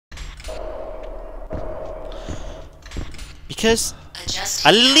Because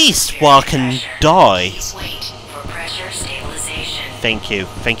at least while I can die. Thank you,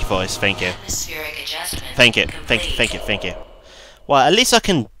 voice, thank you. Thank you. Well, at least I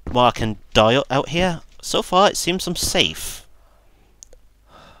can, while I can die out here. So far, it seems I'm safe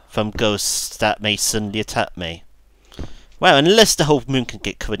from ghosts that may suddenly attack me. Well, unless the whole moon can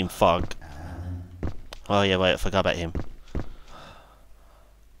get covered in fog. Oh yeah, wait, I forgot about him.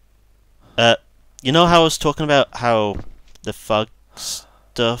 You know how I was talking about how the fog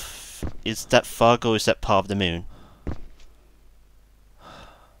stuff, is that fog or is that part of the moon?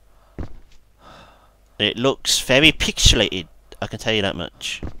 It looks very pixelated, I can tell you that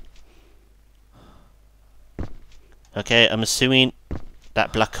much. Okay, I'm assuming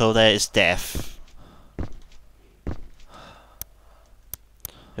that black hole there is death. It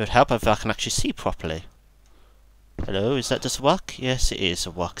would help if I can actually see properly. Hello, is that just a rock? Yes, it is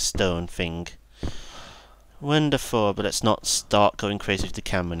a rock stone thing. Wonderful, but let's not start going crazy with the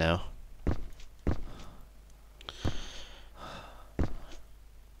camera now.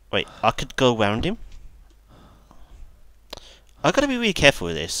 Wait, I could go around him? I gotta be really careful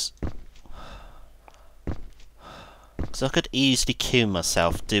with this. Because I could easily kill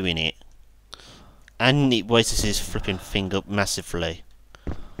myself doing it. And it raises his flipping thing up massively.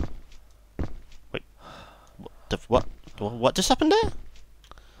 Wait, what just happened there?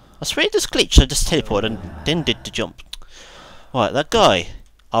 I swear it just glitched, I just teleported and then did the jump. Right, that guy,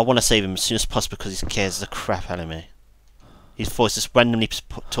 I want to save him as soon as possible because he scares the crap out of me. His voice just randomly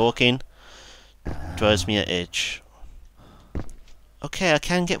talking, drives me at edge. Okay, I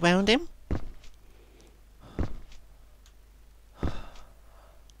can get round him. But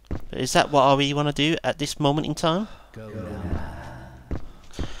is that what I really want to do at this moment in time?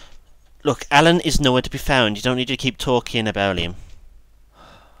 Look, Alan is nowhere to be found. You don't need to keep talking about him.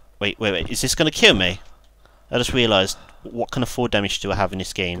 Wait. Is this going to kill me? I just realised, what kind of fall damage do I have in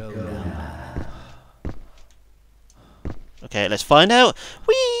this game? Okay, let's find out.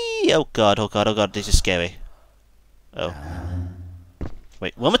 Whee! Oh god, this is scary. Oh.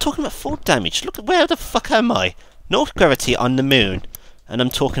 Wait, what am I talking about fall damage? Look, where the fuck am I? No gravity on the moon. And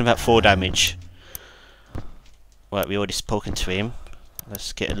I'm talking about fall damage. Right, we already spoken to him.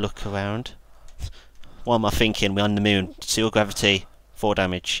 Let's get a look around. What am I thinking? We're on the moon. Zero gravity. 4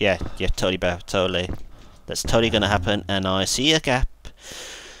 damage. Yeah, totally, bro. Totally. That's totally gonna happen, and I see a gap.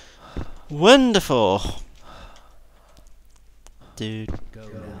 Wonderful. I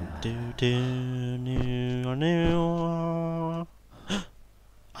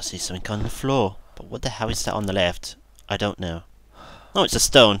see something on the floor, but what the hell is that on the left? I don't know. Oh, it's a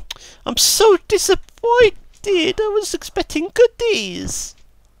stone. I'm so disappointed. I was expecting goodies.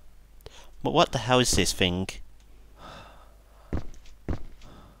 But what the hell is this thing?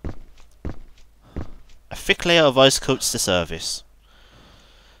 A thick layer of ice coats the surface.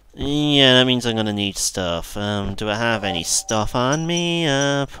 Yeah, that means I'm gonna need stuff. Do I have any stuff on me?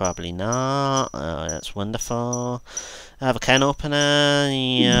 Probably not. Oh, that's wonderful. I have a can opener.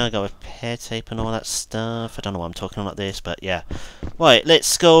 Yeah, I got repair tape and all that stuff. I don't know why I'm talking like this, but yeah. Right,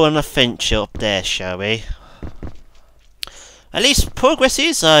 let's go on a adventure up there, shall we? At least progress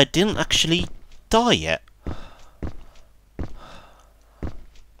is I didn't actually die yet.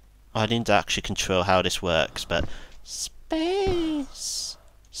 I didn't actually control how this works, but space.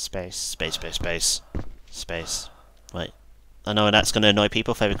 Right. I know that's going to annoy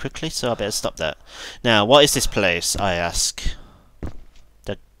people very quickly, so I better stop that. Now, what is this place, I ask?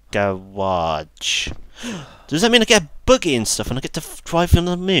 The garage. Does that mean I get a buggy and stuff and I get to drive on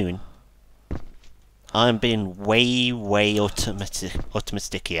the moon? I'm being way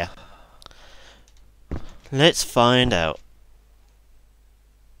optimistic here. Let's find out.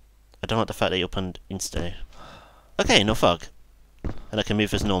 I don't like the fact that you opened instantly. Okay, no fog. And I can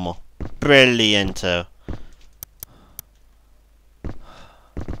move as normal. Brillianto.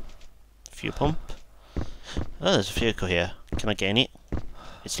 Fuel pump. Oh, there's a vehicle here. Can I get in it?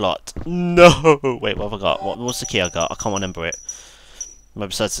 It's locked. No! Wait, what have I got? What's the key I got? I can't remember it. Maybe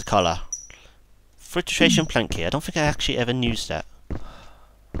besides the colour. Filtration plank key. I don't think I actually ever used that.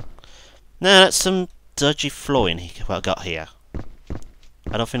 No, that's some dodgy flooring what I got here.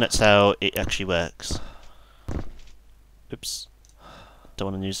 I don't think that's how it actually works. Oops.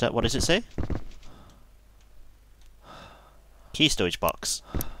 Don't want to use that. What does it say? Key storage box.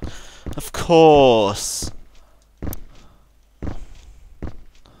 Of course!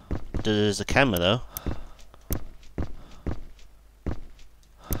 There's a camera though.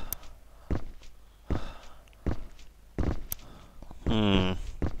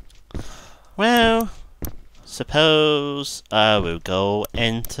 Well, suppose I will go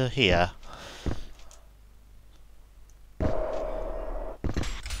enter here.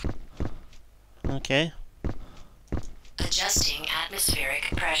 Okay. Adjusting atmospheric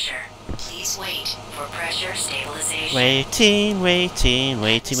pressure. Please wait for pressure stabilization. Waiting.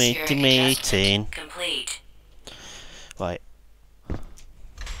 Atmospheric adjustment complete. Right.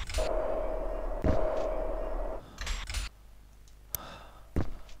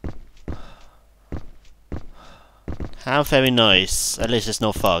 How very nice. At least there's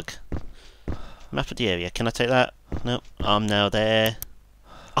no fog. Map of the area. Can I take that? Nope. I'm now there.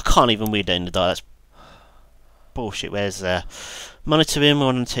 I can't even read that in the dark. That's bullshit. Where's there? Monitoring. I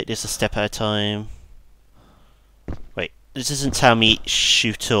want to take this a step at a time. Wait. This doesn't tell me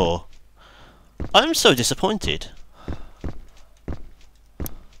shoot or. I'm so disappointed.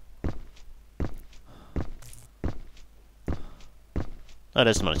 Oh,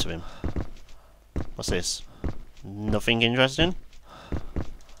 there's the monitoring. What's this? Nothing interesting.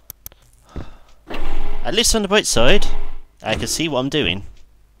 At least on the bright side, I can see what I'm doing.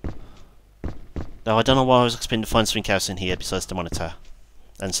 Though I don't know why I was expecting to find something else in here besides the monitor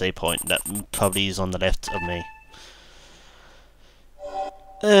and save point. That probably is on the left of me.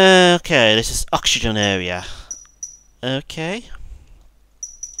 Okay, this is oxygen area. Okay.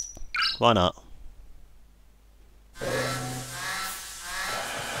 Why not?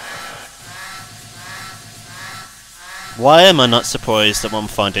 Why am I not surprised at what I'm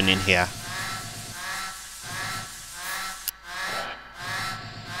finding in here?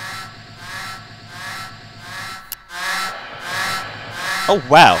 Oh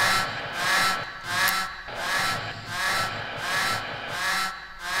wow!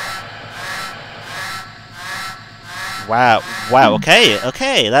 Wow,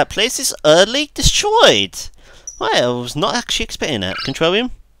 okay, that place is utterly destroyed! Well, I was not actually expecting that. Control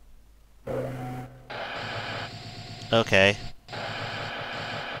room? Okay.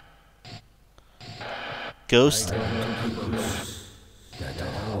 Ghost?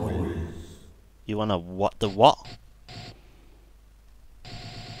 You wanna what the what?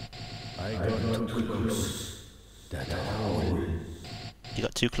 You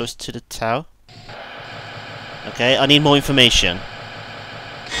got too close to the tower? Okay, I need more information.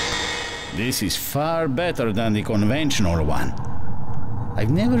 This is far better than the conventional one. I've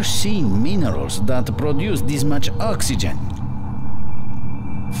never seen minerals that produce this much oxygen.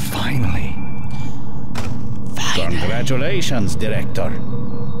 Finally. Congratulations, Director.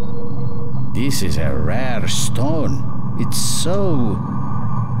 This is a rare stone. It's so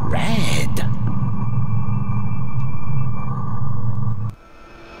red.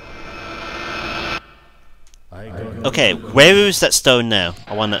 Okay, where is that stone now?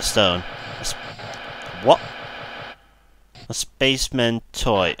 I want that stone. What? A spaceman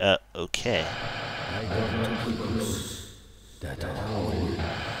toy. Okay.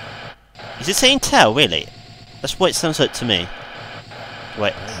 Is it saying tell, really? That's what it sounds like to me.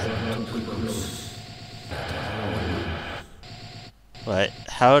 Wait. Right,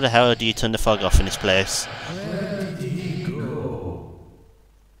 how the hell do you turn the fog off in this place? Where did he go?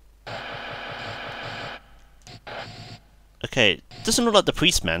 Okay, doesn't look like the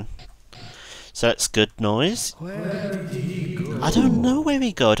priest man. So that's good noise. Where did he go? I don't know where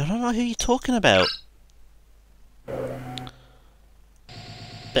he go. I don't know who you're talking about.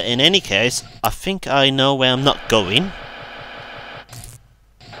 But in any case, I think I know where I'm not going.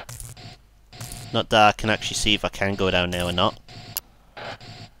 Not that I can actually see if I can go down there or not.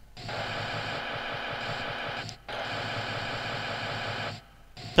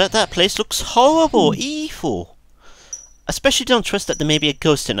 But that place looks horrible, evil. Especially don't trust that there may be a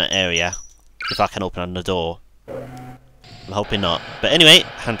ghost in that area. If I can open the door. I'm hoping not. But anyway,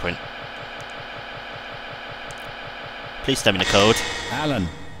 handprint. Please tell me the code. Alan,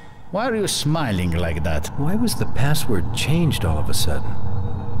 why are you smiling like that? Why was the password changed all of a sudden?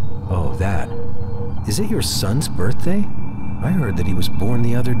 Oh, that. Is it your son's birthday? I heard that he was born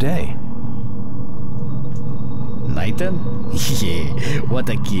the other day. Nathan? Yeah, what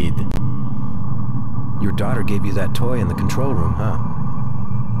a kid. Your daughter gave you that toy in the control room, huh?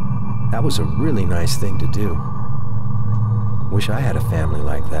 That was a really nice thing to do. Wish I had a family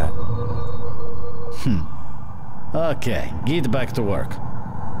like that. Okay, get back to work.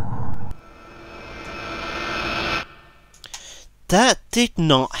 That did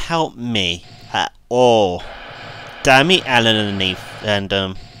not help me at all. Damn it, Alan and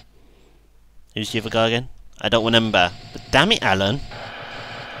who's the other guy again? I don't remember. But damn it, Alan.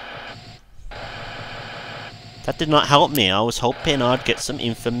 That did not help me. I was hoping I'd get some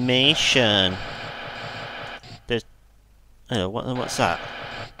information. There's... Oh, what's that?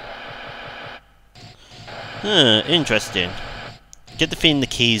 Interesting. Get the feeling the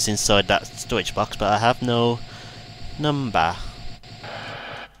key's inside that storage box, but I have no number.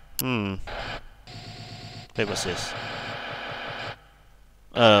 Wait, what's this?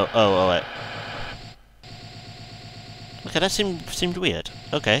 Oh, wait. Okay, that seemed weird.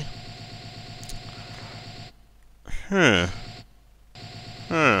 Okay. Hmm.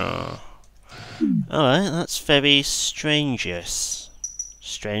 Alright, that's very strangest.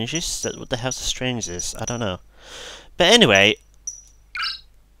 Strangest? What the hell's the strangest? I don't know. But anyway,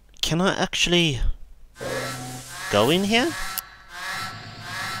 can I actually go in here?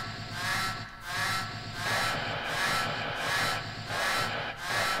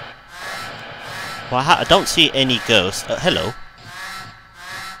 Well, I don't see any ghosts. Hello.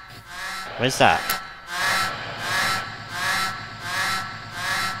 Where's that?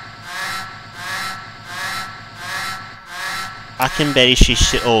 I can barely see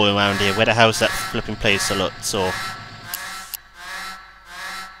shit all around here. Where the hell's that flipping place a lot? So.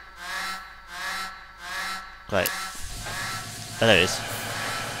 Right. Oh, there it is.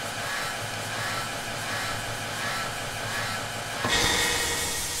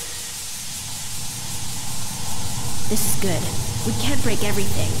 This is good. We can't break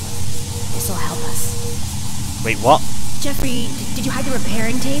everything. This'll help us. Wait, what? Jeffrey, did you hide the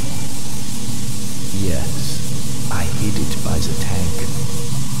repairing tape? Yes. I hid it by the tank.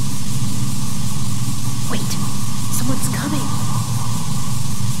 Wait, someone's coming.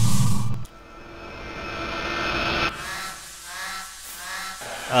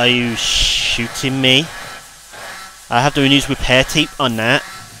 Are you shooting me? I have to use repair tape on that.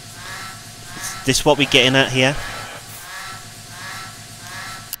 Is this what we're getting at here?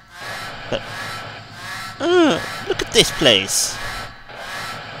 But look at this place.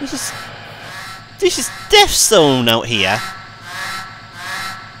 This is Death Zone out here.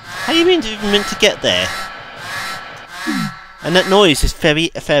 How are you even meant to get there? And that noise is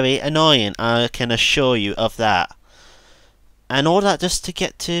very, very annoying. I can assure you of that. And all that just to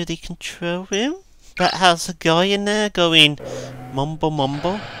get to the control room? That has a guy in there going mumble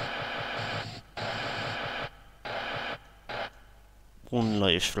mumble. One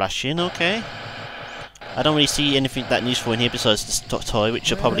light is flashing, okay. I don't really see anything that useful in here besides this toy,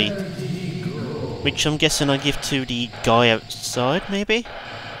 which I'm guessing I give to the guy outside, maybe?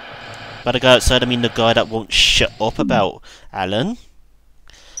 By the guy outside, I mean the guy that won't shut up about Alan.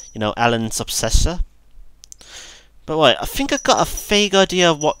 You know, Alan's obsessor. But right, I think I've got a vague idea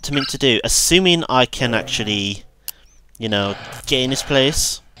of what I'm meant to do, assuming I can actually, you know, get in this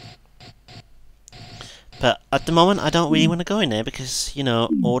place. But at the moment, I don't really want to go in there because, you know,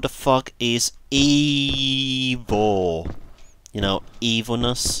 all the fog is evil. You know,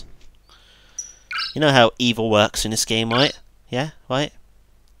 evilness. You know how evil works in this game, right? Yeah, right?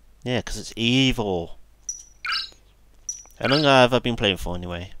 Yeah, because it's evil. How long have I been playing for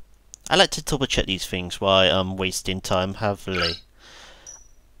anyway? I like to double check these things while I'm wasting time heavily.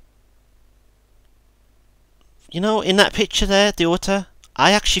 You know, in that picture there, the altar,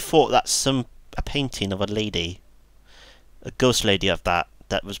 I actually thought that's a painting of a lady. A ghost lady of that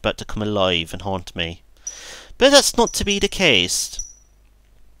was about to come alive and haunt me. But that's not to be the case.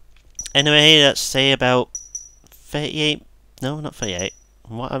 Anyway, let's say about 38... No, not 38.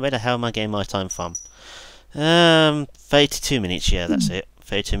 Where the hell am I getting my time from? 32 minutes, yeah, that's it.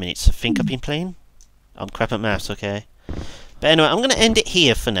 32 minutes. I think I've been playing. I'm crap at maths, okay. But anyway, I'm going to end it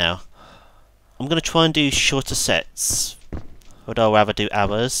here for now. I'm going to try and do shorter sets. Although I'd rather do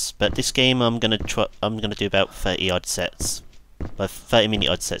hours. But this game I'm going to do about 30 odd sets. Well, 30 minute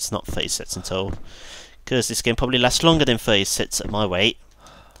odd sets, not 30 sets in total. Because this game probably lasts longer than 30 sets at my weight.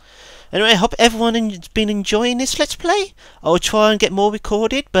 Anyway, I hope everyone has been enjoying this Let's Play. I'll try and get more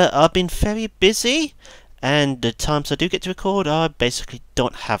recorded, but I've been very busy. And the times I do get to record, I basically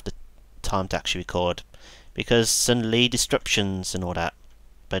don't have the time to actually record. Because suddenly disruptions and all that.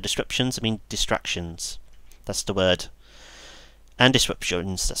 By disruptions, I mean distractions. That's the word. And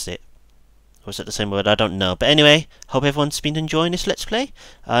disruptions, that's it. Or is it the same word? I don't know. But anyway, hope everyone's been enjoying this Let's Play.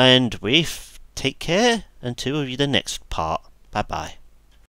 And take care until the next part. Bye bye.